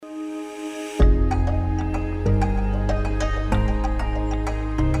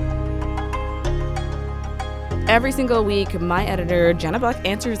Every single week, my editor, Jenna Buck,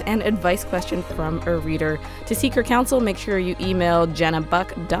 answers an advice question from a reader. To seek her counsel, make sure you email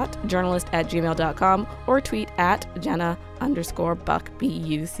jennabuck.journalist@gmail.com or tweet at Jenna_Buck,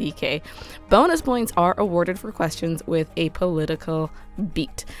 B-U-C-K. Bonus points are awarded for questions with a political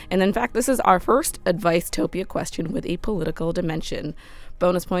beat. And in fact, this is our first Advice-topia question with a political dimension.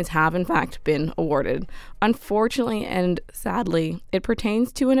 Bonus points have, in fact, been awarded. Unfortunately and sadly, it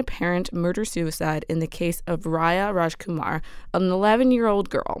pertains to an apparent murder-suicide in the case of Raya Rajkumar, an 11-year-old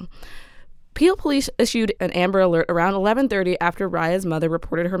girl. Peel police issued an Amber Alert around 11:30 after Raya's mother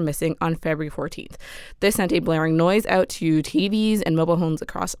reported her missing on February 14th. This sent a blaring noise out to TVs and mobile homes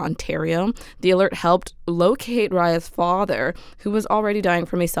across Ontario. The alert helped locate Raya's father, who was already dying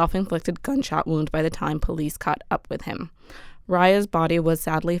from a self-inflicted gunshot wound by the time police caught up with him. Raya's body was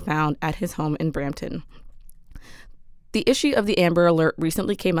sadly found at his home in Brampton. The issue of the Amber Alert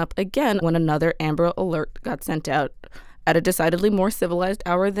recently came up again when another Amber Alert got sent out at a decidedly more civilized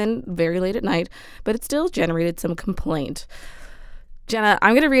hour than very late at night, but it still generated some complaint. Jenna,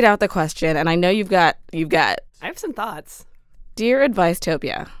 I'm going to read out the question, and I know you've got. I have some thoughts. Dear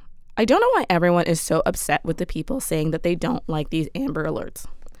Advice-topia, I don't know why everyone is so upset with the people saying that they don't like these Amber Alerts.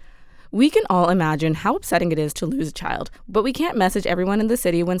 We can all imagine how upsetting it is to lose a child, but we can't message everyone in the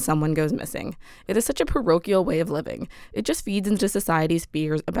city when someone goes missing. It is such a parochial way of living. It just feeds into society's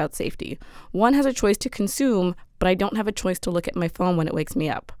fears about safety. One has a choice to consume, but I don't have a choice to look at my phone when it wakes me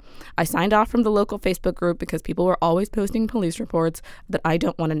up. I signed off from the local Facebook group because people were always posting police reports that I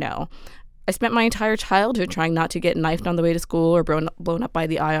don't want to know. I spent my entire childhood trying not to get knifed on the way to school or blown up by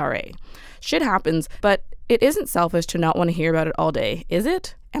the IRA. Shit happens, but it isn't selfish to not want to hear about it all day, is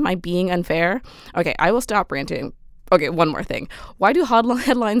it? Am I being unfair? Okay, I will stop ranting. Okay, one more thing. Why do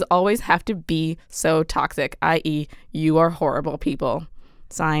headlines always have to be so toxic, i.e., you are horrible people?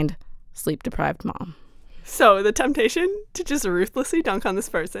 Signed, sleep-deprived mom. So the temptation to just ruthlessly dunk on this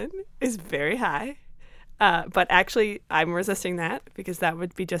person is very high. But actually, I'm resisting that because that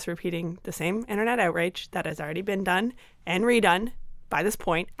would be just repeating the same internet outrage that has already been done and redone by this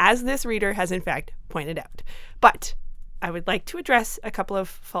point, as this reader has in fact pointed out. But I would like to address a couple of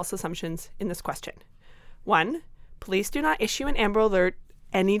false assumptions in this question. One, police do not issue an Amber Alert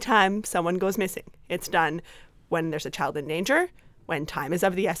anytime someone goes missing. It's done when there's a child in danger, when time is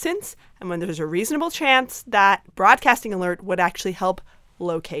of the essence, and when there's a reasonable chance that broadcasting alert would actually help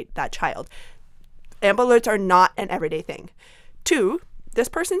locate that child. Amber Alerts are not an everyday thing. Two, this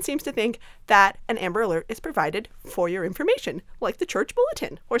person seems to think that an Amber Alert is provided for your information, like the church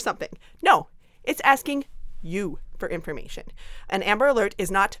bulletin or something. No, it's asking you for information. An Amber Alert is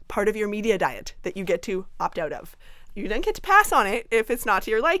not part of your media diet that you get to opt out of. You don't get to pass on it if it's not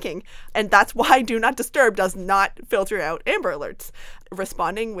to your liking. And that's why Do Not Disturb does not filter out Amber Alerts.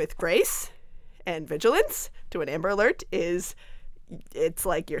 Responding with grace and vigilance to an Amber Alert it's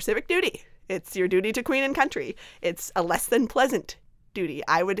like your civic duty. It's your duty to queen and country. It's a less than pleasant duty.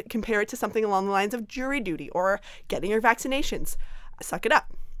 I would compare it to something along the lines of jury duty or getting your vaccinations. Suck it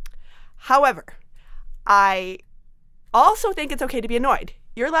up. However, I also think it's okay to be annoyed.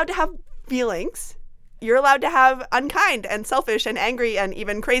 You're allowed to have feelings. You're allowed to have unkind and selfish and angry and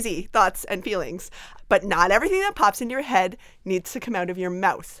even crazy thoughts and feelings. But not everything that pops into your head needs to come out of your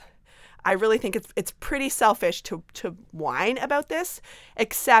mouth. I really think it's pretty selfish to whine about this,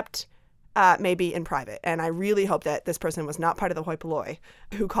 except maybe in private. And I really hope that this person was not part of the hoi polloi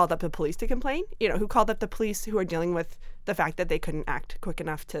who called up the police to complain, who called up the police who are dealing with the fact that they couldn't act quick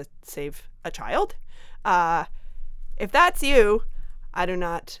enough to save a child. If that's you, I do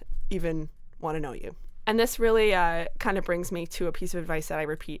not even want to know you. And this really kind of brings me to a piece of advice that I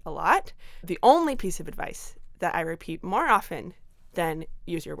repeat a lot. The only piece of advice that I repeat more often than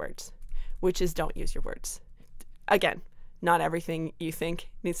use your words, which is don't use your words. Again, not everything you think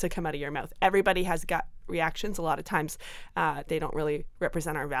needs to come out of your mouth. Everybody has gut reactions. A lot of times they don't really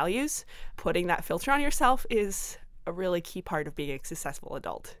represent our values. Putting that filter on yourself is a really key part of being a successful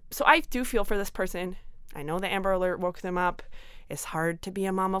adult. So I do feel for this person. I know the Amber Alert woke them up. It's hard to be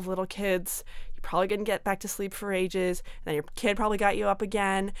a mom of little kids. You're probably going to get back to sleep for ages. And then your kid probably got you up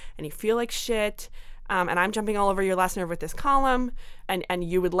again and you feel like shit. And I'm jumping all over your last nerve with this column. And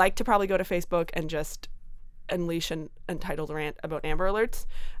you would like to probably go to Facebook and just unleash an entitled rant about Amber Alerts.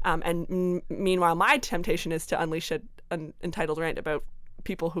 Meanwhile, my temptation is to unleash an entitled rant about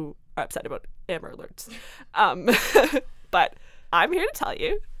people who are upset about Amber Alerts. But I'm here to tell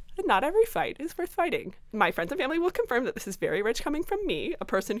you that not every fight is worth fighting. My friends and family will confirm that this is very rich coming from me, a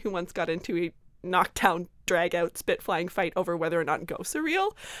person who once got into knockdown, drag out, spit flying fight over whether or not ghosts are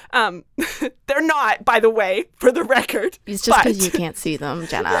real. They're not, by the way, for the record. It's just because you can't see them,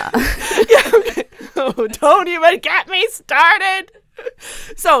 Jenna. Yeah, okay. Oh, don't even get me started.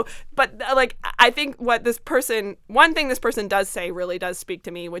 So, but like, I think one thing this person does say really does speak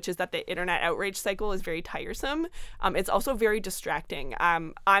to me, which is that the internet outrage cycle is very tiresome. It's also very distracting.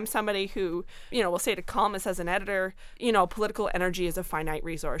 I'm somebody who, will say to columnists as an editor, political energy is a finite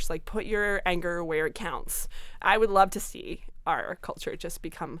resource. Like, put your anger where it counts. I would love to see our culture just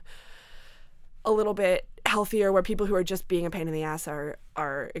become a little bit healthier, where people who are just being a pain in the ass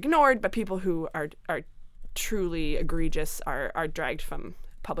are ignored, but people who are truly egregious are dragged from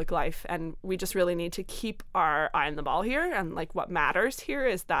public life. And we just really need to keep our eye on the ball here. And like, what matters here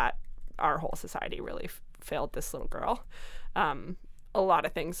is that our whole society really failed this little girl. A lot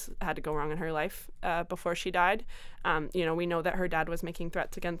of things had to go wrong in her life before she died. We know that her dad was making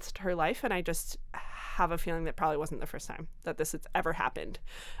threats against her life, and I just have a feeling that probably wasn't the first time that this has ever happened.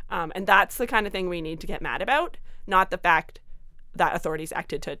 And that's the kind of thing we need to get mad about, not the fact that authorities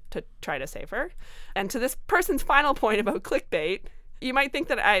acted to try to save her. And to this person's final point about clickbait, you might think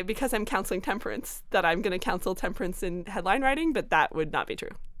that because I'm counseling temperance, that I'm going to counsel temperance in headline writing, but that would not be true.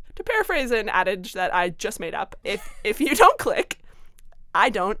 To paraphrase an adage that I just made up, if you don't click, I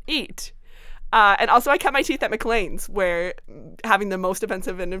don't eat. And also, I cut my teeth at McLean's, where having the most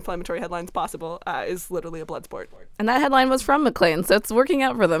offensive and inflammatory headlines possible is literally a blood sport. And that headline was from McLean's, so it's working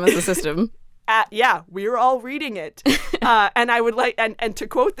out for them as a system. Yeah, we're all reading it. And I would like, and to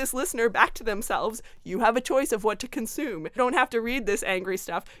quote this listener back to themselves, you have a choice of what to consume. You don't have to read this angry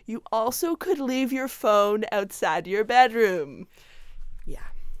stuff. You also could leave your phone outside your bedroom. Yeah.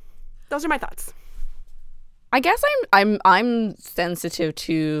 Those are my thoughts. I guess I'm sensitive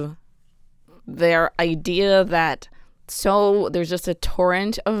to their idea that there's just a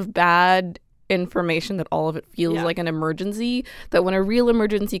torrent of bad information that all of it feels like an emergency, that when a real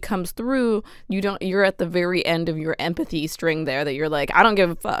emergency comes through, you're at the very end of your empathy string there, that you're like, I don't give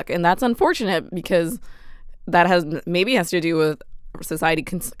a fuck. And that's unfortunate, because that has to do with society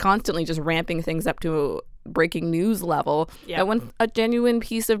constantly just ramping things up to a breaking news level. That when a genuine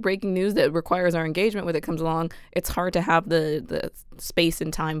piece of breaking news that requires our engagement with it comes along, it's hard to have the space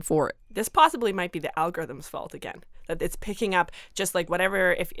and time for it. This possibly might be the algorithm's fault again, that it's picking up just like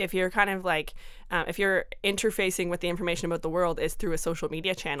whatever, if you're kind of like, if you're interfacing with the information about the world is through a social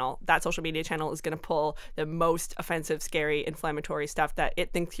media channel, that social media channel is going to pull the most offensive, scary, inflammatory stuff that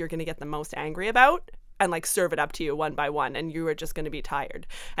it thinks you're going to get the most angry about, and like serve it up to you one by one, and you are just going to be tired.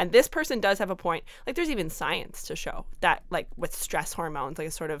 And this person does have a point. Like, there's even science to show that, like, with stress hormones, like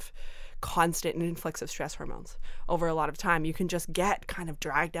a sort of constant and influx of stress hormones over a lot of time, you can just get kind of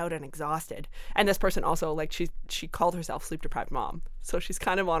dragged out and exhausted. And this person also, like, she called herself sleep deprived mom, so she's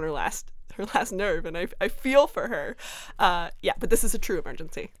kind of on her last nerve, and I feel for her. But this is a true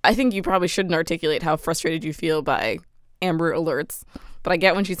emergency. I think you probably shouldn't articulate how frustrated you feel by Amber Alerts, but I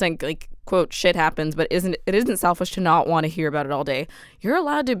get when she's saying, like, quote, shit happens, but it isn't selfish to not want to hear about it all day. You're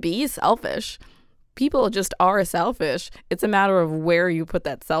allowed to be selfish. People just are selfish. It's a matter of where you put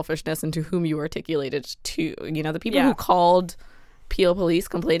that selfishness and to whom you articulate it to. The people who called Peel Police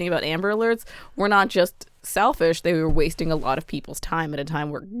complaining about Amber Alerts were not just selfish, they were wasting a lot of people's time at a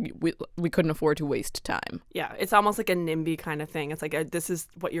time where we couldn't afford to waste time. Yeah, it's almost like a NIMBY kind of thing. It's like, this is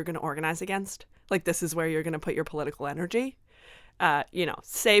what you're going to organize against. Like, this is where you're going to put your political energy.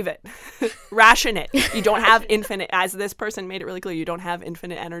 Save it, ration it. You don't have infinite, as this person made it really clear, you don't have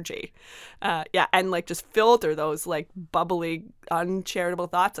infinite energy. And like, just filter those like bubbly, uncharitable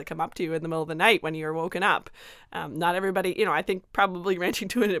thoughts that come up to you in the middle of the night when you're woken up. Not everybody, I think probably ranting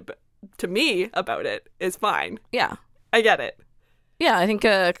to me about it is fine. Yeah. I get it. Yeah, I think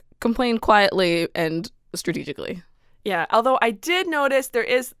complain quietly and strategically. Yeah, although I did notice there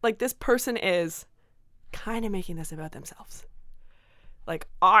is, like, this person is kind of making this about themselves. Like,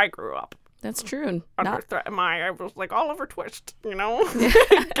 I grew up. That's true. Under threat. I was like Oliver Twist,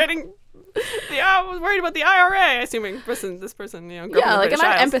 getting. I was worried about the IRA. Assuming this person, grew up yeah, like, and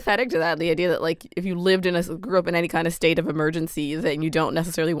I'm Isles. empathetic to that. The idea that, like, if you grew up in any kind of state of emergency, then you don't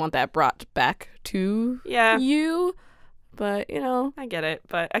necessarily want that brought back to you. But I get it.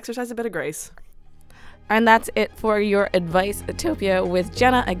 But exercise a bit of grace. And that's it for your Advice-topia with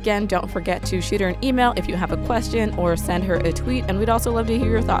Jenna. Again, don't forget to shoot her an email if you have a question, or send her a tweet. And we'd also love to hear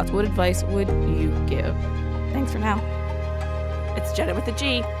your thoughts. What advice would you give? Thanks for now. It's Jenna with a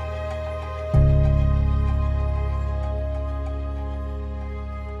G.